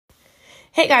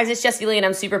Hey guys, it's Jessie Lee, and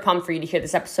I'm super pumped for you to hear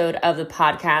this episode of the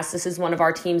podcast. This is one of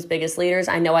our team's biggest leaders.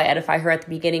 I know I edify her at the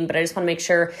beginning, but I just want to make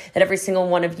sure that every single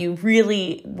one of you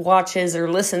really watches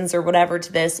or listens or whatever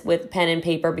to this with pen and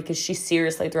paper, because she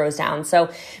seriously throws down.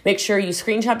 So make sure you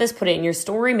screenshot this, put it in your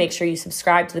story, make sure you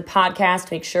subscribe to the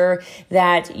podcast, make sure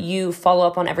that you follow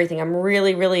up on everything. I'm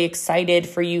really, really excited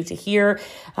for you to hear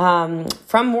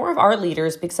from more of our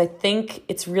leaders, because I think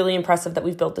it's really impressive that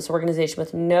we've built this organization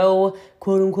with no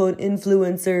quote unquote influencers.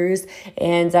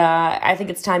 And I think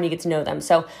it's time you get to know them.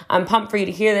 So I'm pumped for you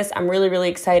to hear this. I'm really, really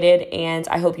excited. And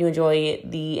I hope you enjoy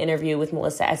the interview with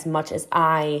Melissa as much as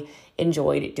I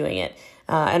enjoyed doing it.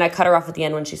 And I cut her off at the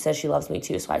end when she says she loves me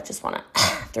too. So I just want to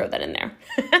throw that in there.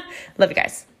 Love you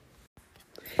guys.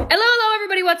 Hello,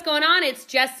 everybody. What's going on? It's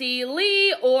Jessie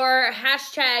Lee, or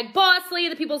hashtag Boss Lee,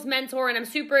 the people's mentor, and I'm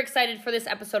super excited for this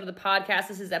episode of the podcast.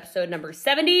 This is episode number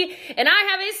 70, and I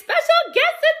have a special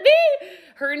guest with me.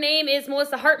 Her name is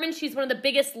Melissa Hartman. She's one of the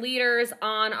biggest leaders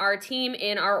on our team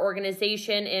in our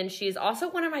organization, and she's also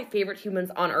one of my favorite humans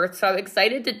on earth, so I'm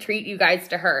excited to treat you guys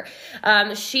to her.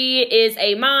 She is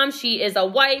a mom. She is a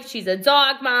wife. She's a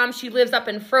dog mom. She lives up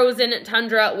in frozen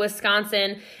tundra,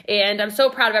 Wisconsin, and I'm so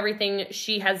proud of everything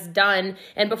she has done.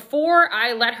 And before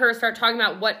I let her start talking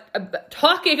about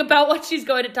what she's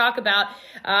going to talk about,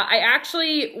 I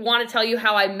actually want to tell you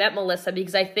how I met Melissa,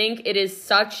 because I think it is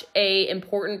such a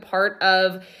important part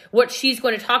of what she's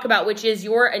going to talk about, which is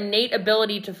your innate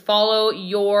ability to follow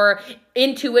your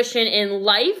intuition in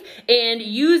life and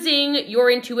using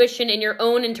your intuition and your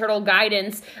own internal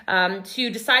guidance to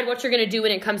decide what you're going to do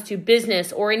when it comes to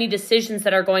business or any decisions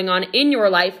that are going on in your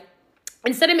life,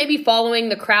 instead of maybe following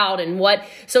the crowd and what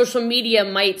social media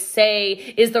might say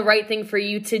is the right thing for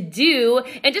you to do,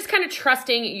 and just kind of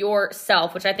trusting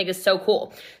yourself, which I think is so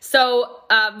cool. So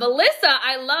Melissa,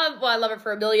 I love her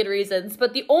for a million reasons,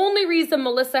 but the only reason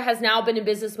Melissa has now been in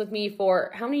business with me for,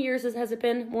 how many years has it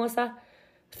been, Melissa?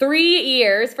 3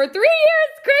 years. For 3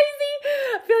 years, crazy.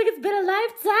 I feel like it's been a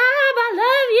lifetime.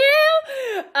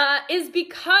 I love you. Is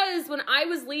because when I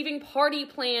was leaving Party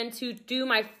Plan to do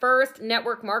my first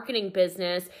network marketing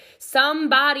business,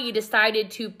 somebody decided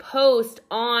to post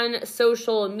on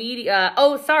social media.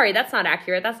 Oh, sorry, that's not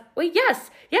accurate.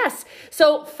 Yes.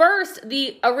 So first,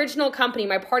 the original company,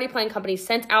 my Party Plan company,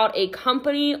 sent out a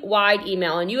company-wide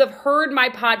email, and you have heard my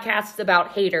podcasts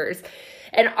about haters.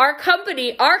 And our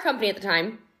company at the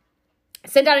time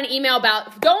sent out an email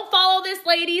about, don't follow this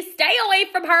lady, stay away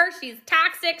from her, she's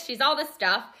toxic, she's all this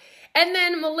stuff. And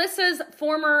then Melissa's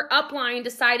former upline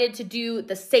decided to do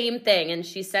the same thing, and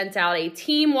she sent out a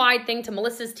team-wide thing to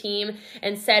Melissa's team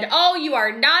and said, oh, you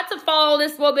are not to follow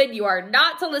this woman, you are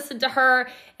not to listen to her.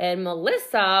 And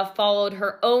Melissa followed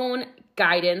her own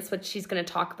guidance, which she's going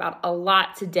to talk about a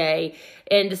lot today,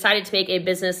 and decided to make a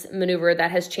business maneuver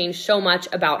that has changed so much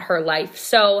about her life.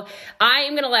 So I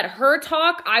am going to let her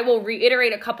talk. I will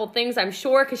reiterate a couple things, I'm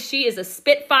sure, because she is a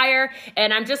spitfire,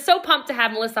 and I'm just so pumped to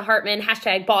have Melissa Hartman,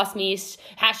 hashtag boss me,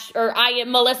 or I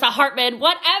am Melissa Hartman,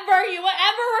 whatever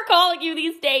we're calling you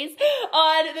these days,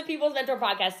 on the People's Mentor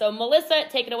podcast. So Melissa,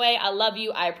 take it away. I love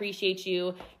you. I appreciate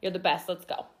you. You're the best. Let's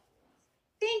go.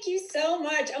 Thank you so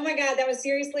much. Oh my God, that was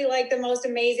seriously like the most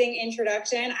amazing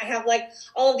introduction. I have like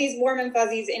all of these warm and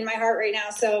fuzzies in my heart right now.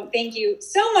 So thank you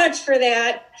so much for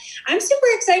that. I'm super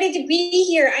excited to be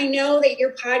here. I know that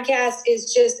your podcast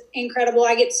is just incredible.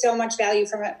 I get so much value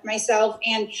from it myself,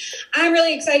 and I'm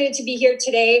really excited to be here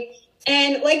today.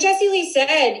 And like Jessie Lee said,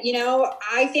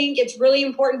 I think it's really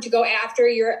important to go after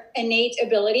your innate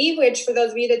ability, which for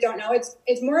those of you that don't know,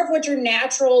 it's more of what you're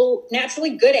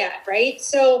naturally good at, right?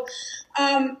 So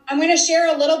I'm going to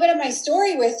share a little bit of my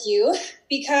story with you,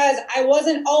 because I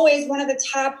wasn't always one of the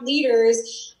top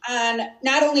leaders on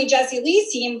not only Jessie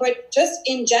Lee's team, but just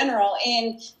in general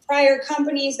in prior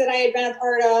companies that I had been a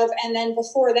part of. And then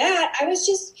before that, I was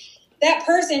just that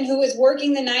person who was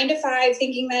working the 9 to 5,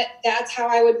 thinking that that's how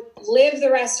I would live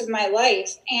the rest of my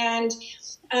life. And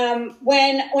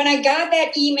when I got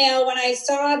that email, when I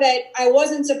saw that I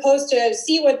wasn't supposed to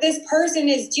see what this person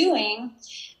is doing,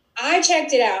 I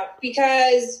checked it out,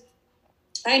 because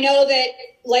I know that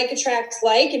like attracts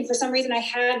like. And for some reason, I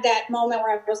had that moment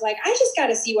where I was like, I just got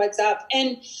to see what's up.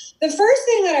 And the first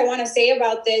thing that I want to say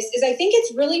about this is I think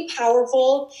it's really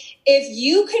powerful if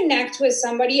you connect with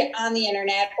somebody on the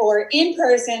internet or in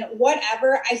person,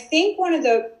 whatever. I think one of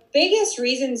the biggest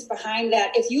reasons behind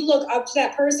that, if you look up to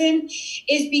that person,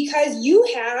 is because you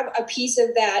have a piece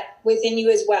of that within you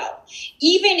as well.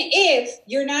 Even if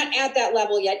you're not at that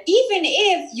level yet, even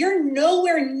if you're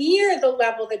nowhere near the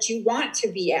level that you want to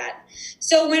be at.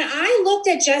 So when I looked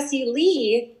at Jessie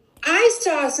Lee, I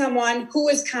saw someone who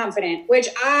was confident, which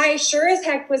I sure as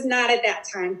heck was not at that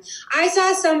time. I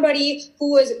saw somebody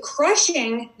who was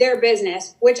crushing their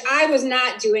business, which I was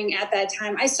not doing at that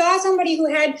time. I saw somebody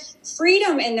who had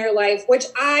freedom in their life, which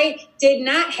I did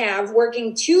not have,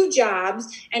 working 2 jobs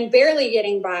and barely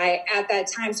getting by at that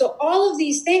time. So all of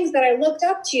these things that I looked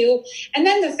up to, and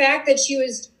then the fact that she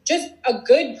was just a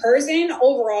good person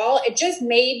overall, it just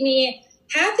made me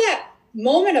have that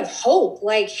moment of hope.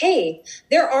 Like, hey,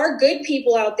 there are good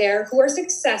people out there who are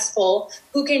successful,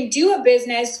 who can do a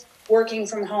business working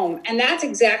from home. And that's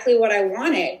exactly what I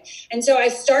wanted. And so I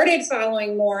started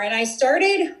following more, and I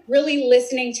started really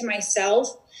listening to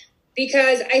myself,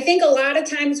 because I think a lot of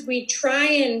times we try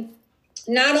and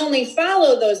not only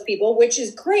follow those people, which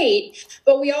is great,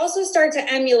 but we also start to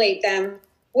emulate them,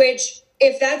 which,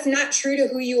 if that's not true to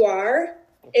who you are,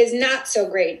 is not so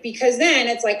great, because then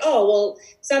it's like, oh, well,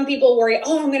 some people worry,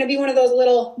 oh, I'm going to be one of those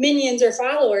little minions or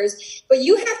followers, but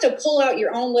you have to pull out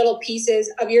your own little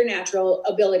pieces of your natural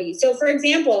ability. So for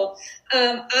example,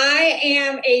 I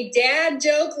am a dad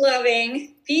joke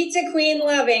loving, pizza queen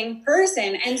loving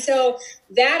person. And so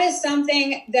that is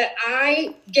something that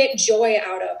I get joy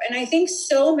out of. And I think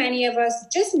so many of us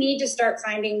just need to start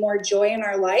finding more joy in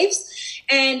our lives.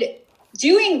 And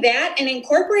doing that and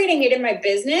incorporating it in my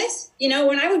business,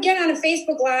 when I would get on a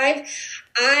Facebook Live,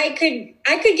 I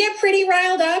could get pretty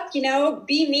riled up,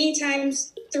 be me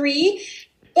times 3,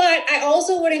 but I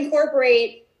also would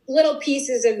incorporate little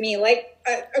pieces of me, like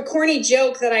a corny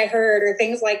joke that I heard or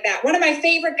things like that. One of my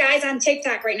favorite guys on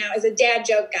TikTok right now is a dad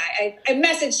joke guy. I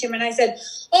messaged him and I said,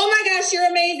 oh my gosh, you're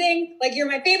amazing. Like, you're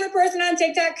my favorite person on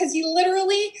TikTok, because he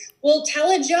literally will tell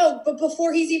a joke, but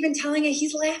before he's even telling it,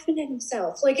 he's laughing at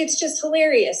himself. Like, it's just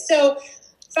hilarious. So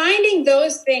finding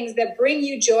those things that bring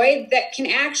you joy, that can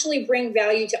actually bring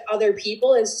value to other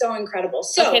people, is so incredible.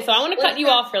 So okay, so I want to cut you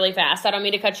off really fast. I don't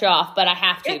mean to cut you off, but I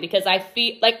have to, because I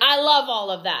feel like I love all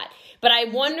of that. But I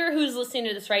wonder who's listening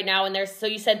to this right now. And so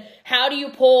you said, how do you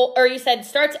pull, or you said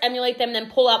start to emulate them, then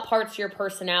pull out parts of your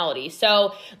personality.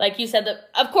 So like you said,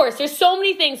 of course, there's so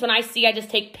many things when I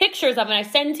just take pictures of and I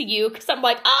send to you, because I'm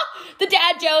like, the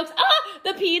dad jokes,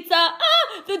 the pizza,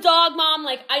 the dog mom.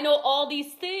 Like, I know all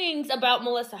these things about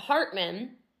Melissa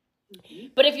Hartman.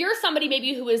 But if you're somebody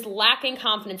maybe who is lacking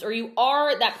confidence, or you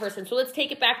are that person, so let's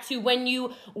take it back to when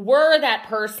you were that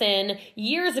person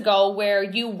years ago, where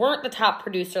you weren't the top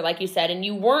producer, like you said, and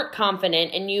you weren't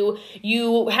confident, and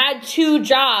you had 2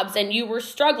 jobs and you were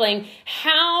struggling.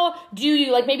 How do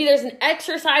you, like, maybe there's an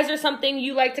exercise or something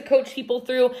you like to coach people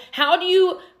through? How do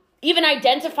you even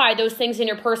identify those things in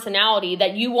your personality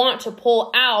that you want to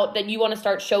pull out, that you want to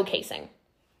start showcasing?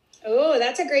 Oh,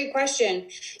 that's a great question.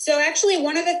 So actually,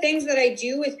 one of the things that I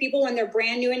do with people when they're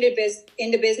brand new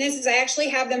into business is I actually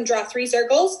have them draw 3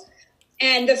 circles.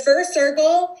 And the first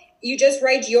circle, you just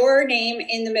write your name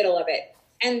in the middle of it.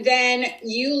 And then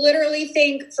you literally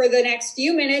think for the next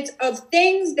few minutes of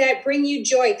things that bring you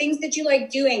joy, things that you like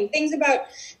doing, things about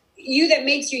you that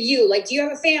makes you you. Like, do you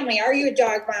have a family? Are you a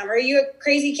dog mom? Are you a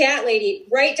crazy cat lady?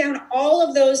 Write down all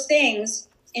of those things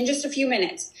in just a few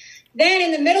minutes. Then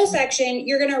in the middle section,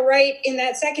 you're going to write, in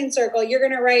that second circle, you're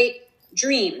going to write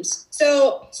dreams.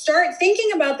 So start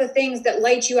thinking about the things that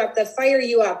light you up, that fire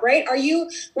you up, right? Are you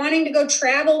wanting to go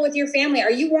travel with your family? Are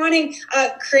you wanting a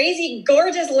crazy,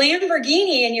 gorgeous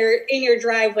Lamborghini in your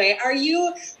driveway? Are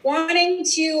you wanting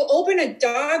to open a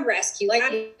dog rescue like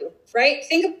I do, right?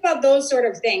 Think about those sort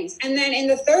of things. And then in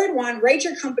the third one, write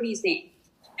your company's name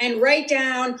and write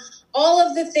down all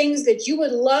of the things that you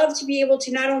would love to be able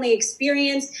to not only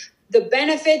experience, the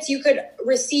benefits you could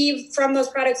receive from those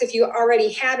products if you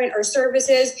already haven't, or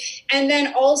services, and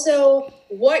then also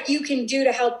what you can do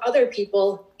to help other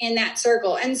people in that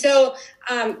circle. And so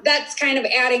that's kind of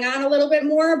adding on a little bit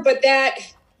more, but that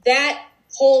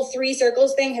whole 3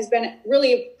 circles thing has been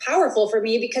really powerful for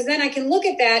me, because then I can look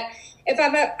at that if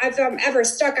I'm ever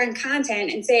stuck on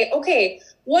content and say, okay,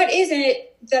 what is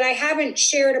it that I haven't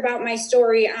shared about my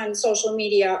story on social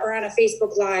media or on a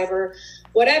Facebook Live or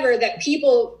whatever, that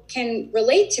people can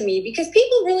relate to me? Because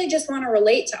people really just want to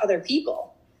relate to other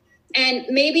people. And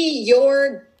maybe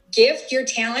your gift, your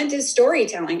talent is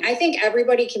storytelling. I think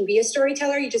everybody can be a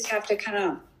storyteller. You just have to kind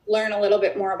of learn a little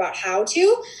bit more about how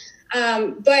to.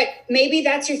 But maybe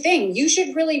that's your thing. You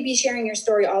should really be sharing your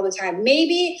story all the time.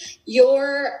 Maybe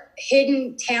your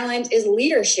hidden talent is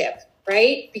leadership,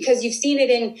 right? Because you've seen it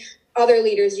in other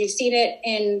leaders. You've seen it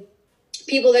in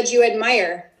people that you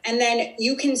admire. And then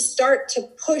you can start to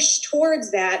push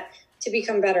towards that to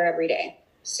become better every day.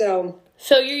 So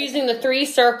you're using the 3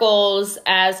 circles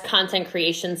as content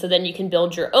creation, so then you can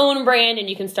build your own brand and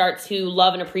you can start to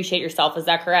love and appreciate yourself. Is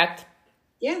that correct?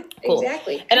 Yeah, cool.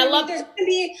 Exactly. And I love there's going to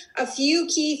be a few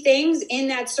key things in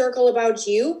that circle about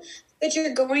you that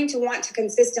you're going to want to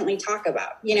consistently talk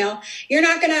about. You know, you're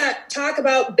not going to talk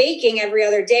about baking every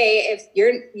other day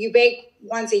if you bake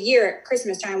once a year at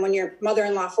Christmas time when your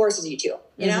mother-in-law forces you to,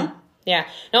 you know? Yeah.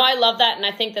 No, I love that. And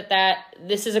I think that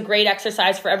this is a great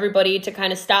exercise for everybody to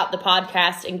kind of stop the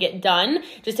podcast and get done.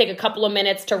 Just take a couple of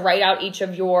minutes to write out each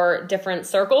of your different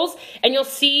circles, and you'll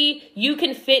see you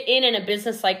can fit in a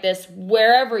business like this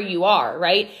wherever you are,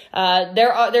 right?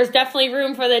 There's definitely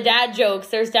room for the dad jokes.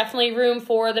 There's definitely room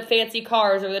for the fancy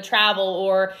cars or the travel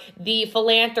or the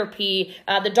philanthropy,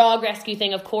 the dog rescue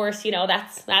thing. Of course, you know,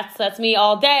 that's me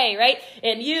all day, right?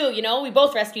 And you know, we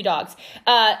both rescue dogs.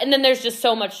 And then there's just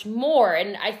so much more.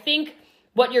 And I think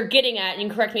what you're getting at, and you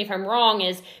can correct me if I'm wrong,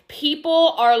 is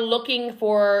people are looking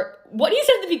for what you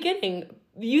said at the beginning.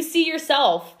 You see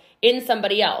yourself in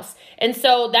somebody else. And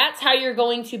so that's how you're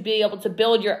going to be able to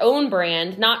build your own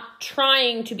brand, not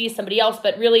trying to be somebody else,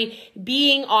 but really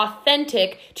being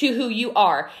authentic to who you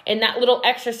are. And that little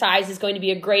exercise is going to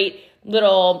be a great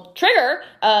little trigger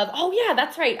of, oh yeah,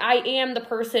 that's right. I am the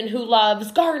person who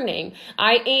loves gardening.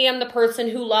 I am the person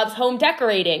who loves home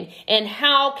decorating. And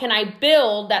how can I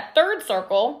build that third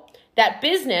circle, that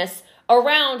business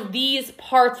around these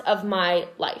parts of my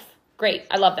life? Great.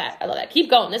 I love that. Keep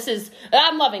going.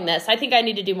 I'm loving this. I think I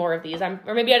need to do more of these.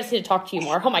 Or maybe I just need to talk to you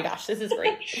more. Oh my gosh, this is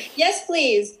great. Yes,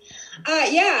 please.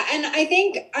 Yeah. And I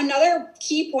think another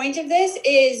key point of this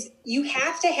is you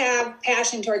have to have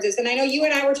passion towards this. And I know you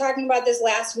and I were talking about this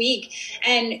last week,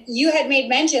 and you had made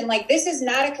mention, like, this is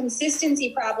not a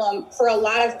consistency problem for a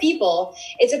lot of people.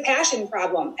 It's a passion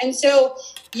problem. And so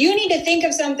you need to think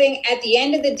of something at the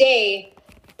end of the day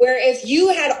where if you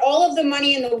had all of the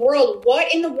money in the world,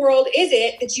 what in the world is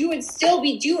it that you would still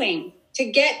be doing to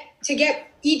get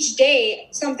each day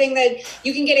something that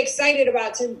you can get excited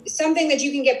about, something that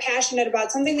you can get passionate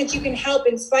about, something that you can help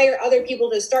inspire other people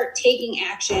to start taking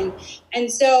action.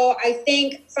 And so I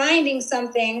think finding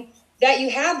something that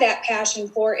you have that passion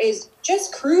for is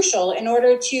just crucial in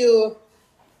order to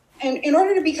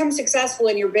become successful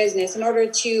in your business, in order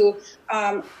to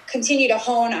continue to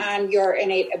hone on your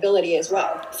innate ability as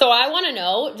well. So I want to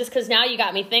know, just because now you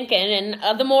got me thinking,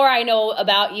 and the more I know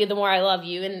about you, the more I love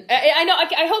you. And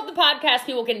I hope the podcast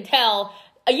people can tell,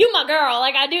 you my girl,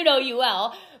 like I do know you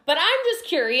well. But I'm just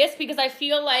curious because I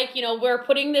feel like, you know, we're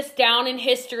putting this down in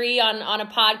history on a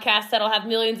podcast that'll have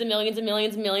millions and millions and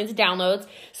millions and millions of downloads.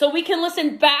 So we can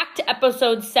listen back to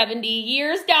episode 70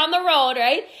 years down the road,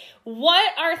 right?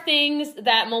 What are things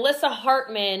that Melissa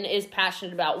Hartman is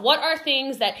passionate about? What are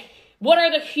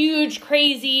the huge,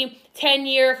 crazy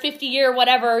 10-year, 50-year,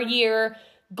 whatever year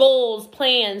goals,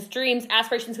 plans, dreams,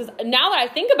 aspirations? Because now that I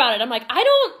think about it, I'm like, I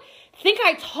don't think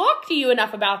I talked to you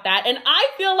enough about that. And I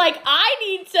feel like I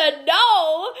need to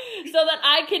know so that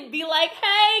I can be like,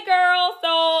 hey girl, so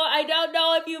I don't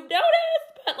know if you've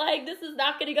noticed, but like, this is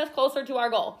not getting us closer to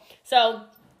our goal. So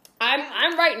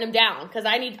I'm writing them down because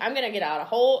I'm going to get out a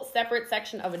whole separate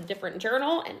section of a different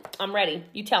journal, and I'm ready.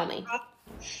 You tell me.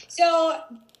 So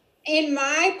in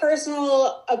my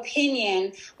personal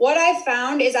opinion, what I've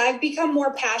found is I've become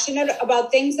more passionate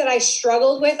about things that I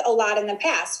struggled with a lot in the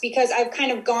past, because I've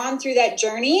kind of gone through that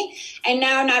journey. And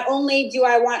now not only do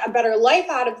I want a better life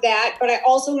out of that, but I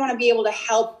also want to be able to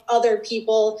help other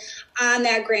people on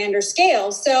that grander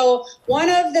scale. So one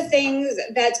of the things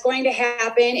that's going to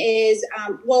happen is,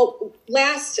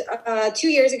 last 2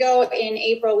 years ago in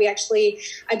April, we actually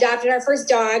adopted our first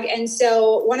dog. And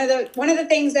so one of the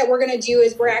things that we're going to do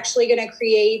is we're actually going to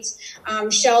create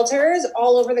shelters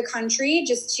all over the country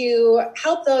just to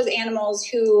help those animals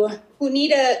who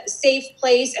need a safe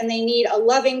place, and they need a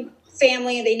loving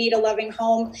family, they need a loving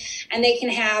home, and they can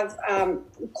have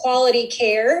quality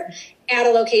care at a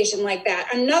location like that.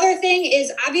 Another thing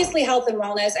is obviously health and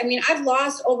wellness. I mean, I've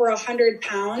lost over 100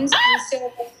 pounds. And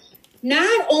so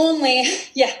not only,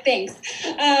 thanks.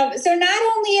 So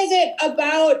not only is it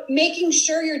about making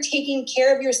sure you're taking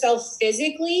care of yourself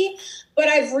physically, but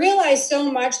I've realized so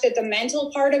much that the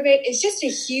mental part of it is just a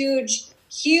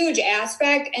huge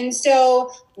aspect. And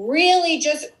so really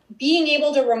just being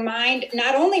able to remind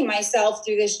not only myself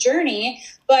through this journey,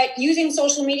 but using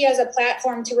social media as a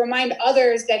platform to remind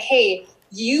others that, hey,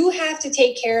 you have to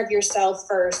take care of yourself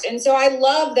first. And so I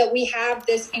love that we have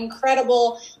this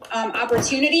incredible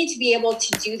opportunity to be able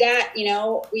to do that. You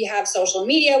know, we have social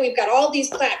media, we've got all these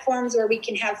platforms where we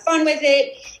can have fun with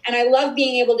it. And I love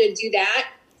being able to do that.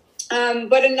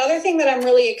 But another thing that I'm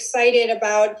really excited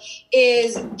about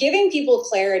is giving people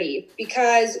clarity,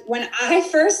 because when I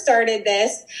first started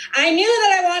this, I knew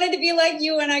that I wanted to be like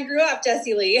you when I grew up,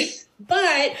 Jessie Lee, but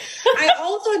I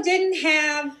also didn't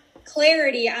have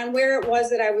clarity on where it was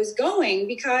that I was going,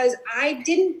 because I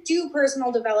didn't do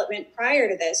personal development prior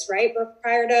to this, right? But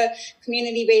prior to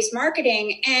community-based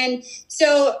marketing. And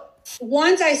so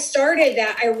once I started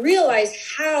that, I realized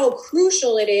how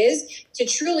crucial it is to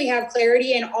truly have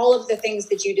clarity in all of the things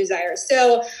that you desire.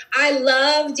 So I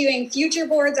love doing future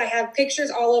boards. I have pictures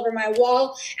all over my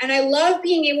wall, and I love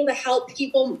being able to help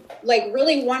people like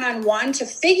really one-on-one to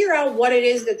figure out what it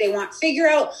is that they want, figure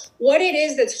out what it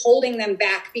is that's holding them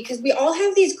back, because we all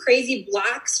have these crazy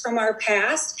blocks from our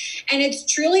past, and it's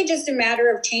truly just a matter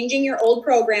of changing your old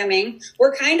programming.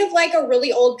 We're kind of like a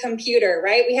really old computer,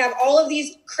 right? We have all of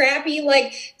these crappy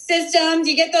like systems.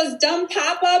 You get those dumb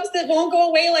pop-ups that won't go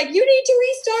away, like you need to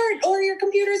restart or your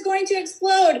computer is going to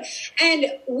explode. And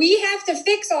we have to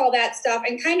fix all that stuff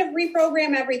and kind of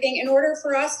reprogram everything in order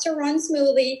for us to run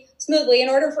smoothly, in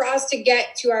order for us to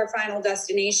get to our final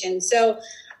destination. So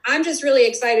I'm just really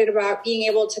excited about being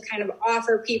able to kind of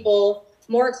offer people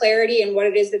more clarity in what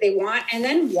it is that they want, and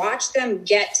then watch them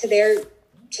get to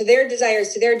their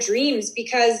desires, to their dreams.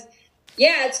 Because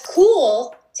yeah, it's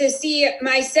cool to see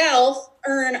myself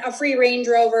earn a free Range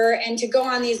Rover and to go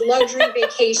on these luxury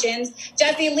vacations.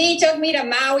 Jesse Lee took me to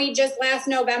Maui just last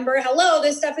November. Hello,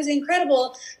 this stuff is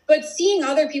incredible. But seeing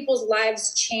other people's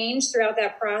lives change throughout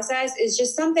that process is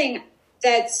just something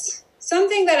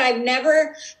that I've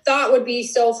never thought would be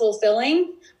so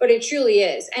fulfilling, but it truly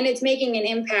is. And it's making an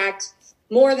impact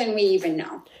more than we even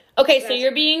know. Okay, so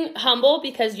you're being humble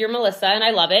because you're Melissa, and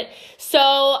I love it. So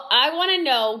I want to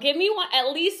know, give me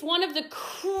at least one of the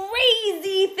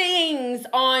crazy things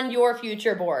on your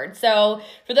future board. So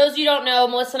for those of you who don't know,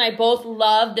 Melissa and I both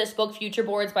love this book, Future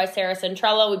Boards by Sarah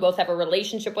Centrello. We both have a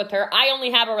relationship with her. I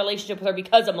only have a relationship with her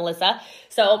because of Melissa,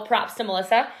 so props to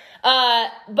Melissa. But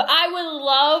I would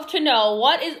love to know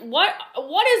what is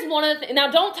one of the, now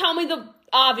don't tell me the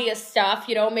obvious stuff,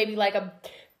 maybe like a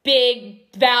big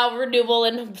vow renewal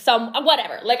and some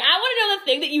whatever. Like, I want to know the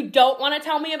thing that you don't want to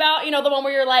tell me about. The one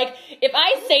where you're like, if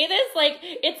I say this, like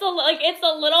it's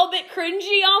a little bit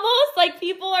cringy almost. Like,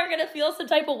 people are gonna feel some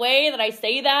type of way that I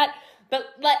say that. But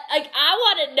like I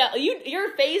want to know your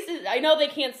face is. I know they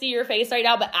can't see your face right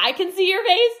now, but I can see your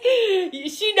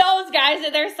face. She knows, guys,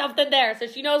 that there's something there, so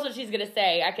she knows what she's gonna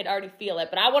say. I could already feel it.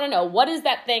 But I want to know, what is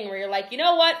that thing where you're like, you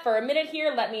know what? For a minute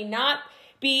here, let me not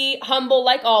be humble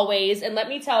like always, and let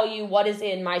me tell you what is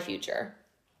in my future.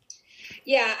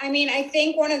 Yeah, I mean, I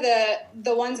think one of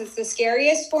the ones that's the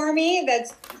scariest for me,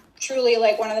 that's truly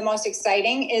like one of the most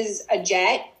exciting, is a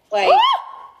jet. Like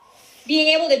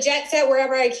being able to jet set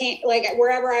wherever I can, like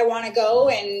wherever I want to go.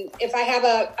 And if I have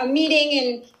a meeting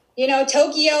in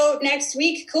Tokyo next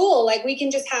week, cool. Like, we can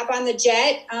just hop on the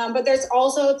jet. But there's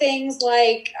also things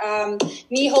like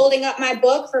me holding up my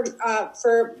book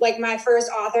for like my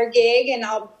first author gig, and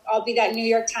I'll be that New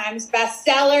York Times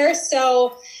bestseller.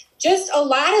 So just a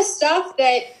lot of stuff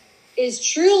that is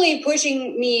truly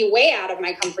pushing me way out of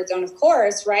my comfort zone, of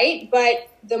course, right? But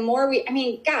the more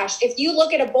gosh, if you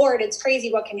look at a board, it's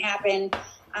crazy what can happen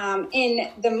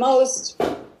in the most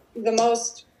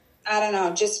I don't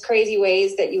know, just crazy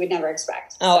ways that you would never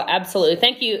expect. Oh, absolutely.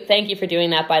 Thank you for doing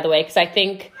that, by the way, because I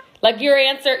think, like, your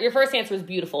first answer was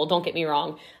beautiful, don't get me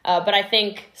wrong. But I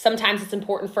think sometimes it's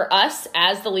important for us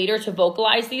as the leader to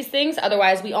vocalize these things.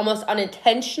 Otherwise, we almost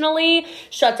unintentionally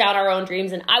shut down our own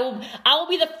dreams. And I will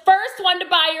be the first one to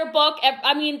buy your book.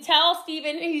 Tell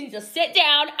Steven he needs to sit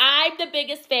down. I'm the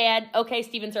biggest fan. Okay,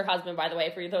 Steven's her husband, by the way,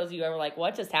 for those of you who are like,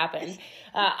 what just happened?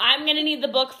 I'm going to need the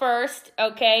book first,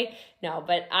 okay? No,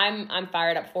 but I'm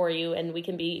fired up for you, and we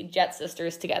can be jet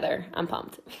sisters together. I'm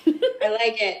pumped. I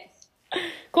like it.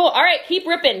 Cool. All right, keep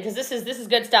ripping, because this is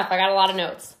good stuff. I got a lot of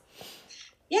notes.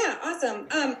 Yeah, awesome.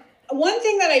 One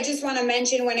thing that I just want to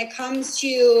mention when it comes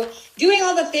to doing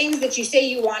all the things that you say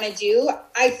you want to do,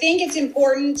 I think it's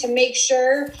important to make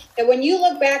sure that when you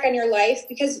look back on your life,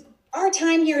 because our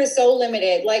time here is so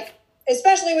limited, like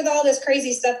especially with all this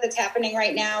crazy stuff that's happening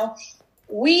right now,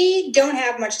 we don't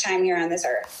have much time here on this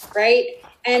earth, right?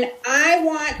 And I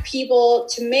want people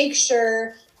to make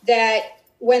sure that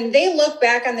when they look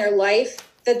back on their life,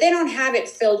 that they don't have it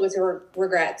filled with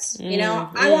regrets.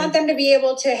 I want them to be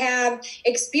able to have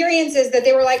experiences that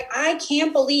they were like, I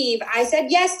can't believe I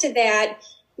said yes to that,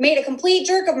 made a complete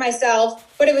jerk of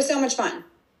myself, but it was so much fun.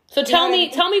 So tell me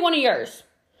one of yours.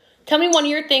 Tell me one of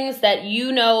your things that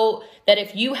that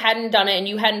if you hadn't done it and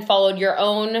you hadn't followed your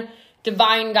own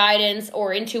divine guidance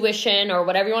or intuition or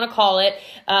whatever you want to call it,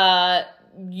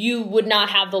 you would not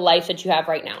have the life that you have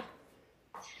right now.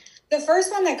 The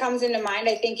first one that comes into mind,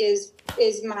 I think, is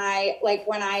my, like,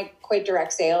 when I quit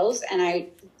direct sales and I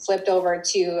flipped over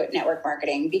to network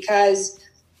marketing, because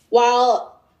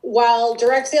while while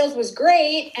direct sales was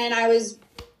great and I was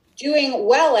doing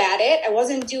well at it, I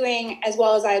wasn't doing as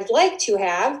well as I'd like to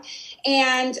have.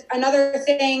 And another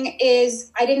thing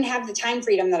is I didn't have the time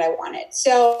freedom that I wanted.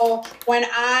 So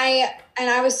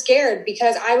I was scared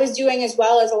because I was doing as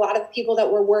well as a lot of people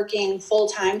that were working full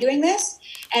time doing this.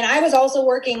 And I was also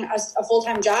working a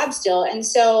full-time job still. And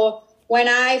so when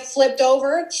I flipped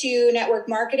over to network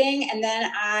marketing and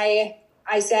then I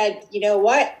said, you know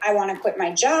what, I want to quit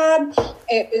my job.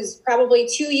 It was probably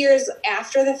 2 years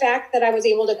after the fact that I was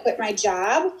able to quit my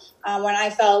job when I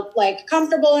felt like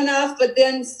comfortable enough, but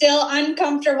then still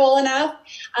uncomfortable enough.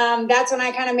 That's when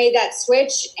I kind of made that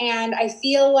switch. And I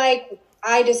feel like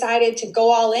I decided to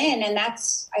go all in. And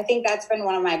I think that's been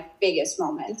one of my biggest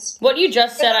moments. What you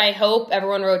just said, I hope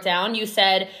everyone wrote down. You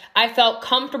said, I felt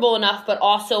comfortable enough, but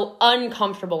also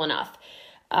uncomfortable enough.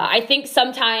 I think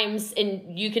sometimes,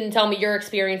 and you can tell me your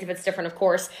experience if it's different, of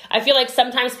course, I feel like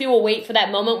sometimes people wait for that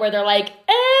moment where they're like,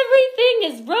 everything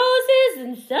is roses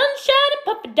and sunshine and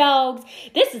puppy dogs.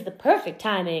 This is the perfect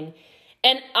timing.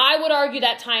 And I would argue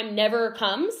that time never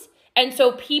comes. And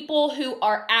so people who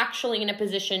are actually in a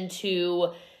position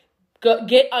to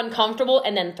get uncomfortable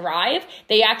and then thrive,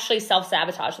 they actually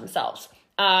self-sabotage themselves.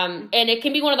 And it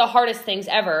can be one of the hardest things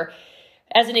ever.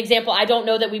 As an example, I don't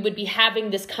know that we would be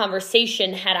having this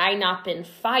conversation had I not been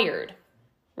fired,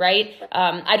 right?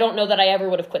 I don't know that I ever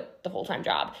would have quit the full-time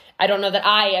job. I don't know that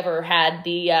I ever had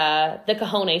the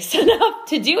cojones enough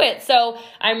to do it. So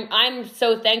I'm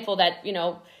so thankful that,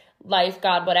 life,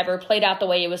 God, whatever, played out the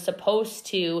way it was supposed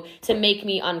to make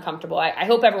me uncomfortable. I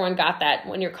hope everyone got that.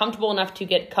 When you're comfortable enough to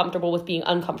get comfortable with being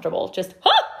uncomfortable, just,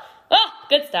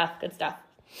 good stuff.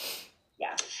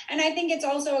 Yeah. And I think it's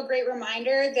also a great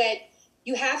reminder that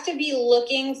you have to be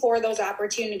looking for those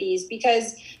opportunities,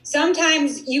 because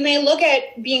sometimes you may look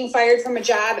at being fired from a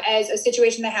job as a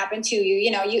situation that happened to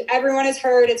you. Everyone has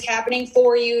heard it's happening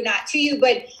for you, not to you.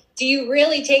 But do you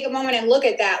really take a moment and look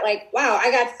at that? Like, wow, I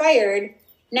got fired.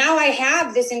 Now I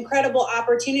have this incredible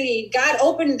opportunity. God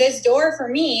opened this door for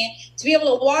me to be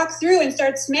able to walk through and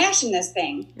start smashing this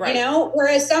thing, right.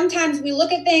 Whereas sometimes we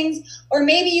look at things, or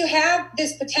maybe you have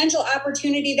this potential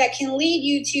opportunity that can lead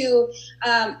you to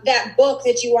that book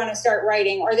that you want to start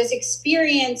writing, or this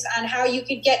experience on how you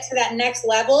could get to that next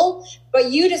level,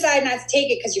 but you decide not to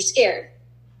take it because you're scared,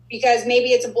 because maybe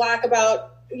it's a block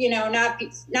about,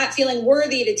 not feeling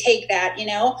worthy to take that,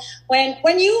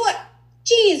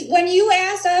 when you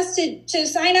asked us to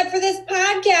sign up for this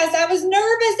podcast, I was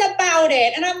nervous about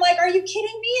it. And I'm like, are you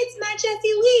kidding me? It's not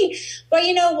Jessie Lee. But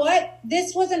you know what?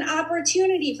 This was an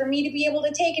opportunity for me to be able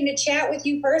to take and to chat with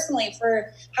you personally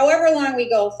for however long we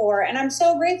go for. And I'm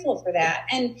so grateful for that.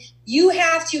 And you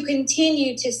have to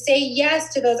continue to say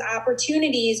yes to those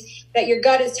opportunities that your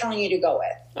gut is telling you to go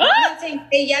with. I'm not saying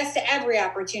say yes to every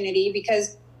opportunity,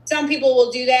 because some people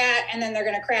will do that and then they're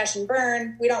going to crash and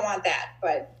burn. We don't want that,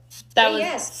 but that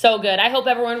was so good. I hope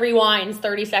everyone rewinds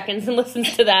 30 seconds and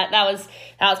listens to that. That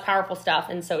was powerful stuff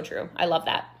and so true. I love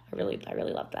that. I really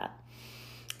love that.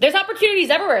 There's opportunities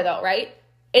everywhere though, right?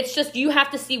 It's just you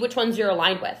have to see which ones you're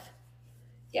aligned with.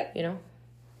 Yep.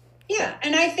 Yeah.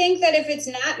 And I think that if it's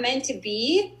not meant to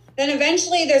be, then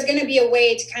eventually there's going to be a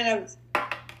way to kind of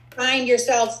find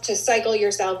yourself, to cycle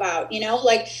yourself out.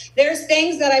 Like there's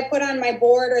things that I put on my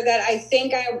board or that I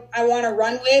think I want to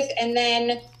run with, and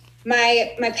then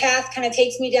my path kind of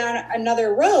takes me down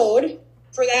another road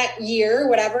for that year,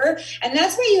 whatever. And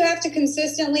that's why you have to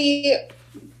consistently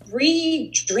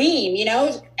re-dream,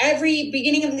 every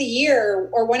beginning of the year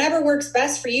or whenever works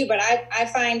best for you. But I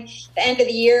find the end of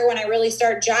the year when I really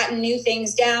start jotting new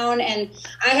things down. And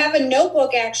I have a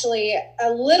notebook, actually,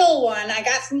 a little one I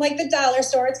got from like the dollar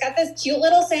store. It's got this cute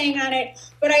little saying on it,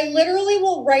 but I literally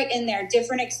will write in there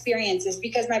different experiences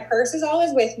because my purse is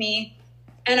always with me.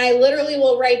 And I literally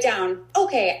will write down,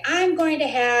 okay, I'm going to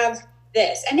have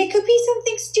this. And it could be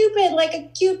something stupid, like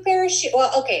a cute pair of shoes.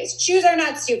 Well, okay, shoes are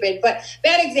not stupid, but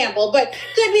bad example. But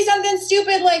could be something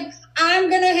stupid like,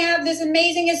 I'm going to have this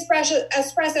amazing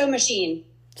espresso machine.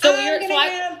 So I'm going to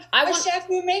have a chef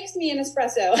who makes me an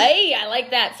espresso. Hey, I like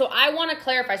that. So I want to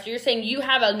clarify. So you're saying you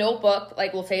have a notebook,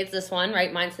 like we'll say it's this one,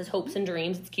 right? Mine says hopes and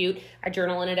dreams. It's cute. I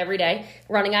journal in it every day.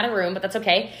 Running out of room, but that's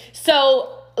okay.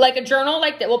 So like a journal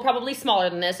like that, well, probably smaller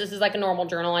than this. This is like a normal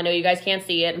journal. I know you guys can't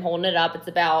see it. I'm holding it up. It's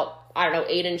about,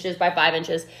 8 inches by 5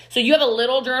 inches. So you have a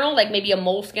little journal, like maybe a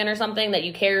moleskin or something that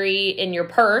you carry in your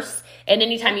purse. And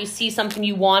anytime you see something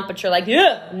you want, but you're like,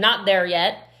 yeah, not there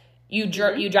yet, you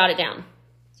jot it down.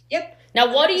 Yep.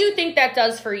 Now, what do you think that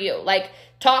does for you? Like,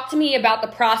 talk to me about the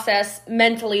process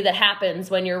mentally that happens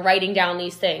when you're writing down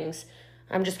these things.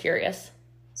 I'm just curious.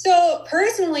 So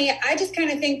personally, I just kind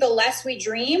of think the less we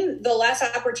dream, the less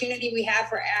opportunity we have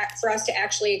for us to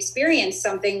actually experience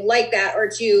something like that or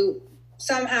to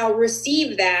somehow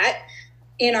receive that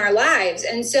in our lives.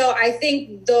 And so I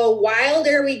think the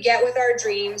wilder we get with our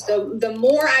dreams, the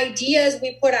more ideas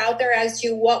we put out there as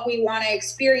to what we want to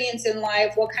experience in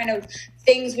life, what kind of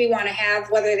things we want to have,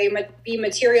 whether they might be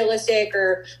materialistic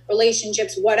or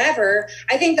relationships, whatever.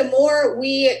 I think the more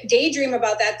we daydream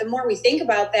about that, the more we think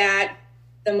about that,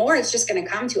 the more it's just going to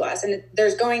come to us. And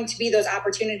there's going to be those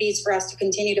opportunities for us to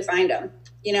continue to find them,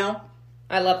 you know?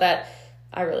 I love that.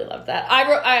 I really love that.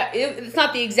 It's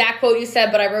not the exact quote you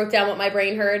said, but I wrote down what my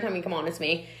brain heard. I mean, come on, it's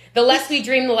me. The less we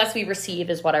dream, the less we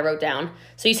receive is what I wrote down.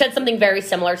 So you said something very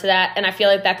similar to that, and I feel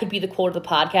like that could be the quote of the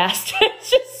podcast. It's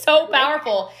just so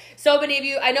powerful. So many of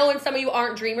you, I know when some of you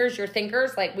aren't dreamers, you're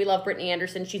thinkers. Like, we love Brittany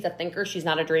Anderson. She's a thinker. She's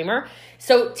not a dreamer.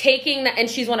 So taking that, and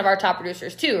she's one of our top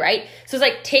producers too, right? So it's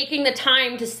like taking the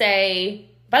time to say,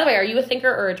 by the way, are you a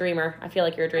thinker or a dreamer? I feel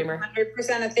like you're a dreamer.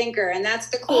 100% a thinker. And that's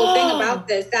the cool thing about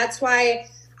this. That's why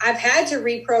I've had to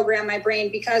reprogram my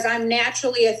brain, because I'm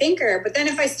naturally a thinker. But then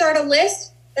if I start a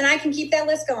list, then I can keep that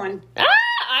list going.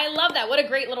 I love that. What a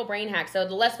great little brain hack. So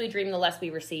the less we dream, the less we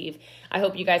receive. I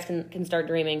hope you guys can start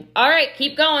dreaming. All right,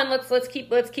 keep going. Let's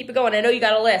keep it going. I know you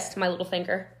got a list, my little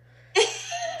thinker.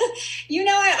 You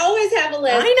know, I always have a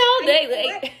list. I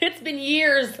know. It's been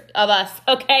years of us.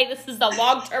 Okay, this is a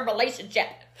long-term relationship.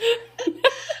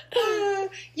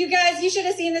 You guys, you should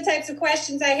have seen the types of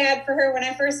questions I had for her when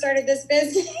I first started this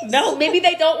business. No, maybe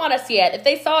they don't want to see it. If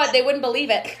they saw it, they wouldn't believe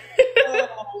it.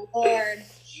 Oh, Lord.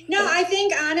 No, I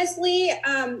think honestly,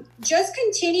 just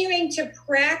continuing to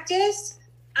practice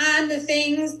on the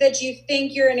things that you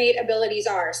think your innate abilities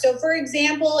are. So for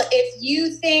example, if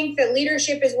you think that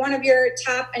leadership is one of your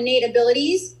top innate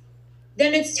abilities,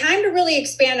 then it's time to really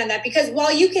expand on that, because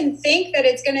while you can think that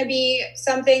it's going to be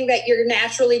something that you're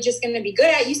naturally just going to be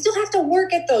good at, you still have to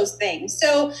work at those things.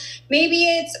 So maybe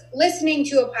it's listening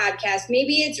to a podcast,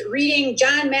 maybe it's reading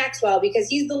John Maxwell because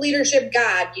he's the leadership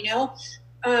god, you know,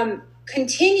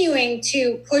 continuing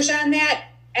to push on that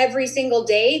every single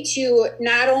day to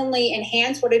not only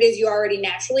enhance what it is you already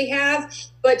naturally have,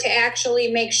 but to actually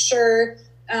make sure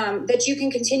that you can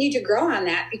continue to grow on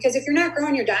that. Because if you're not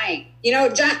growing, you're dying. You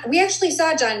know, we actually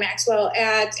saw John Maxwell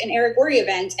at an Eric Worre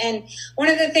event. And one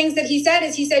of the things that he said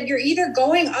is, you're either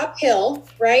going uphill,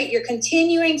 right? You're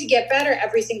continuing to get better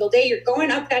every single day. You're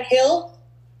going up that hill,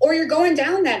 or you're going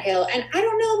down that hill. And I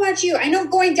don't know about you. I know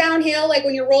going downhill, like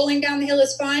when you're rolling down the hill,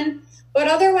 is fun. But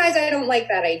otherwise, I don't like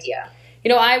that idea. You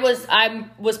know, I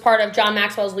was part of John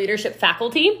Maxwell's leadership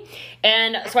faculty.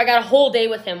 And so I got a whole day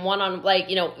with him,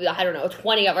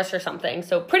 20 of us or something.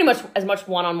 So pretty much as much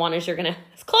one-on-one as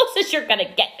as close as you're going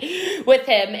to get with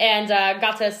him. And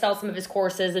got to sell some of his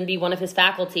courses and be one of his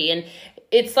faculty. And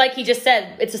it's like he just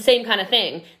said, it's the same kind of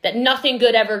thing, that nothing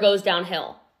good ever goes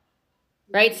downhill.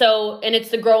 Right. So, and it's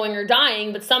the growing or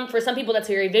dying, but for some people that's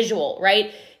very visual,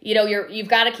 right? You know, you've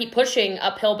got to keep pushing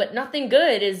uphill, but nothing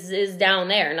good is down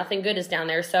there. Nothing good is down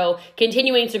there. So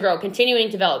continuing to grow,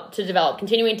 continuing to develop,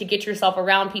 continuing to get yourself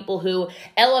around people who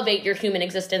elevate your human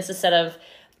existence instead of,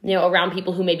 you know, around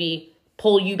people who maybe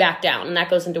pull you back down. And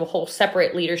that goes into a whole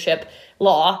separate leadership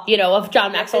law, you know, of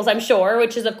John Maxwell's, I'm sure,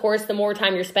 which is, of course, the more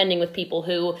time you're spending with people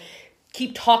who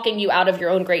keep talking you out of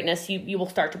your own greatness, you will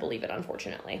start to believe it,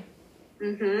 unfortunately.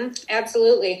 Mm-hmm.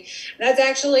 Absolutely. That's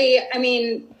actually, I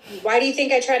mean, why do you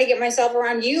think I try to get myself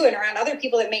around you and around other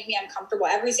people that make me uncomfortable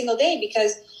every single day?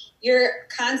 Because you're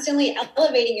constantly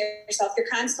elevating yourself. You're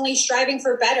constantly striving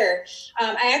for better.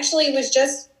 I actually was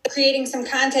just creating some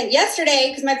content yesterday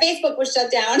because my Facebook was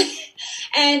shut down.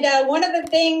 And one of the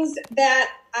things that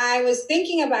I was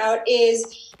thinking about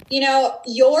is, you know,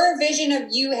 your vision of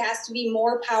you has to be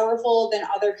more powerful than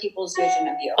other people's vision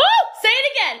of you. Oh, say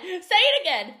it again. Say it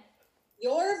again.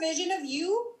 Your vision of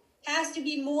you has to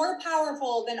be more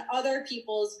powerful than other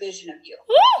people's vision of you.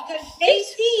 Because they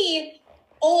see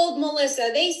old Melissa.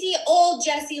 They see old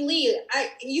Jessie Lee.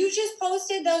 You just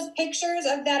posted those pictures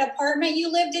of that apartment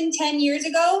you lived in 10 years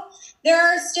ago. There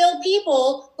are still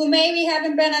people who maybe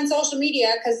haven't been on social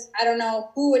media, because I don't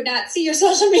know who would not see your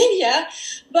social media,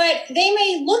 but they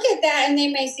may look at that and they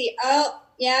may see, oh,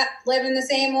 yeah, living the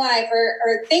same life,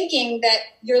 or thinking that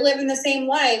you're living the same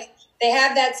life. They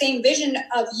have that same vision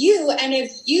of you. And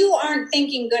if you aren't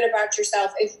thinking good about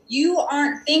yourself, if you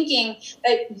aren't thinking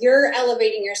that you're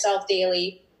elevating yourself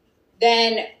daily,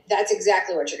 then that's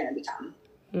exactly what you're going to become.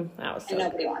 That was and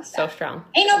nobody wants that. So strong.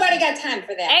 Ain't nobody got time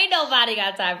for that. Ain't nobody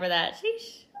got time for that.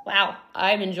 Sheesh. Wow.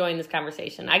 I'm enjoying this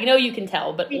conversation. I know you can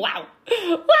tell, but wow.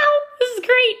 Wow. This is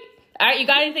great. All right. You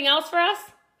got anything else for us?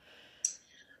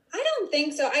 I don't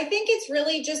think so. I think it's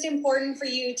really just important for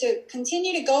you to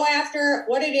continue to go after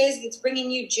what it is that's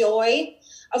bringing you joy.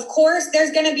 Of course,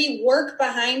 there's going to be work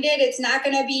behind it. It's not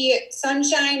going to be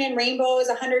sunshine and rainbows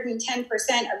 110%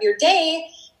 of your day,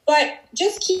 but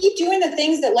just keep doing the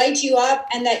things that light you up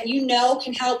and that you know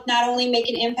can help not only make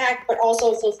an impact, but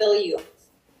also fulfill you.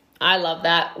 I love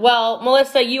that. Well,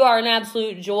 Melissa, you are an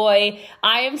absolute joy.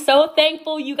 I am so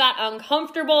thankful you got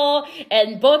uncomfortable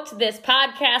and booked this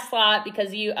podcast slot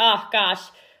because oh gosh,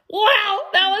 wow,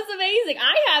 that was amazing.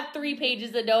 I have 3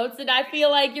 pages of notes and I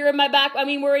feel like you're in my back. I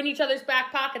mean, we're in each other's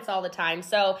back pockets all the time.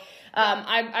 So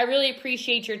I really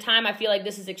appreciate your time. I feel like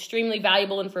this is extremely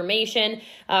valuable information.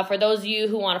 For those of you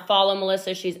who want to follow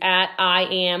Melissa, she's at I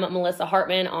am Melissa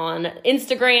Hartman on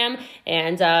Instagram.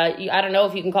 And I don't know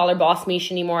if you can call her Boss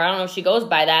Mish anymore. I don't know if she goes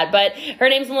by that, but her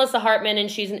name's Melissa Hartman and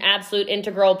she's an absolute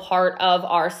integral part of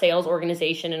our sales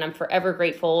organization. And I'm forever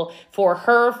grateful for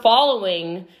her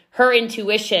following her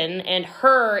intuition and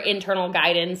her internal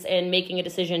guidance and making a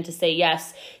decision to say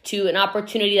yes to an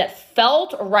opportunity that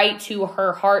felt right to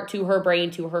her heart, to her brain,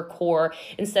 to her core,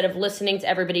 instead of listening to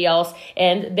everybody else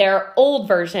and their old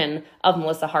version of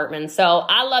Melissa Hartman. So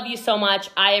I love you so much.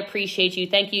 I appreciate you.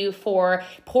 Thank you for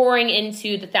pouring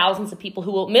into the thousands of people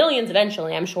who will, millions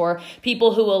eventually, I'm sure,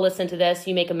 people who will listen to this.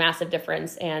 You make a massive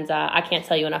difference. And I can't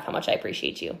tell you enough how much I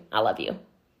appreciate you. I love you.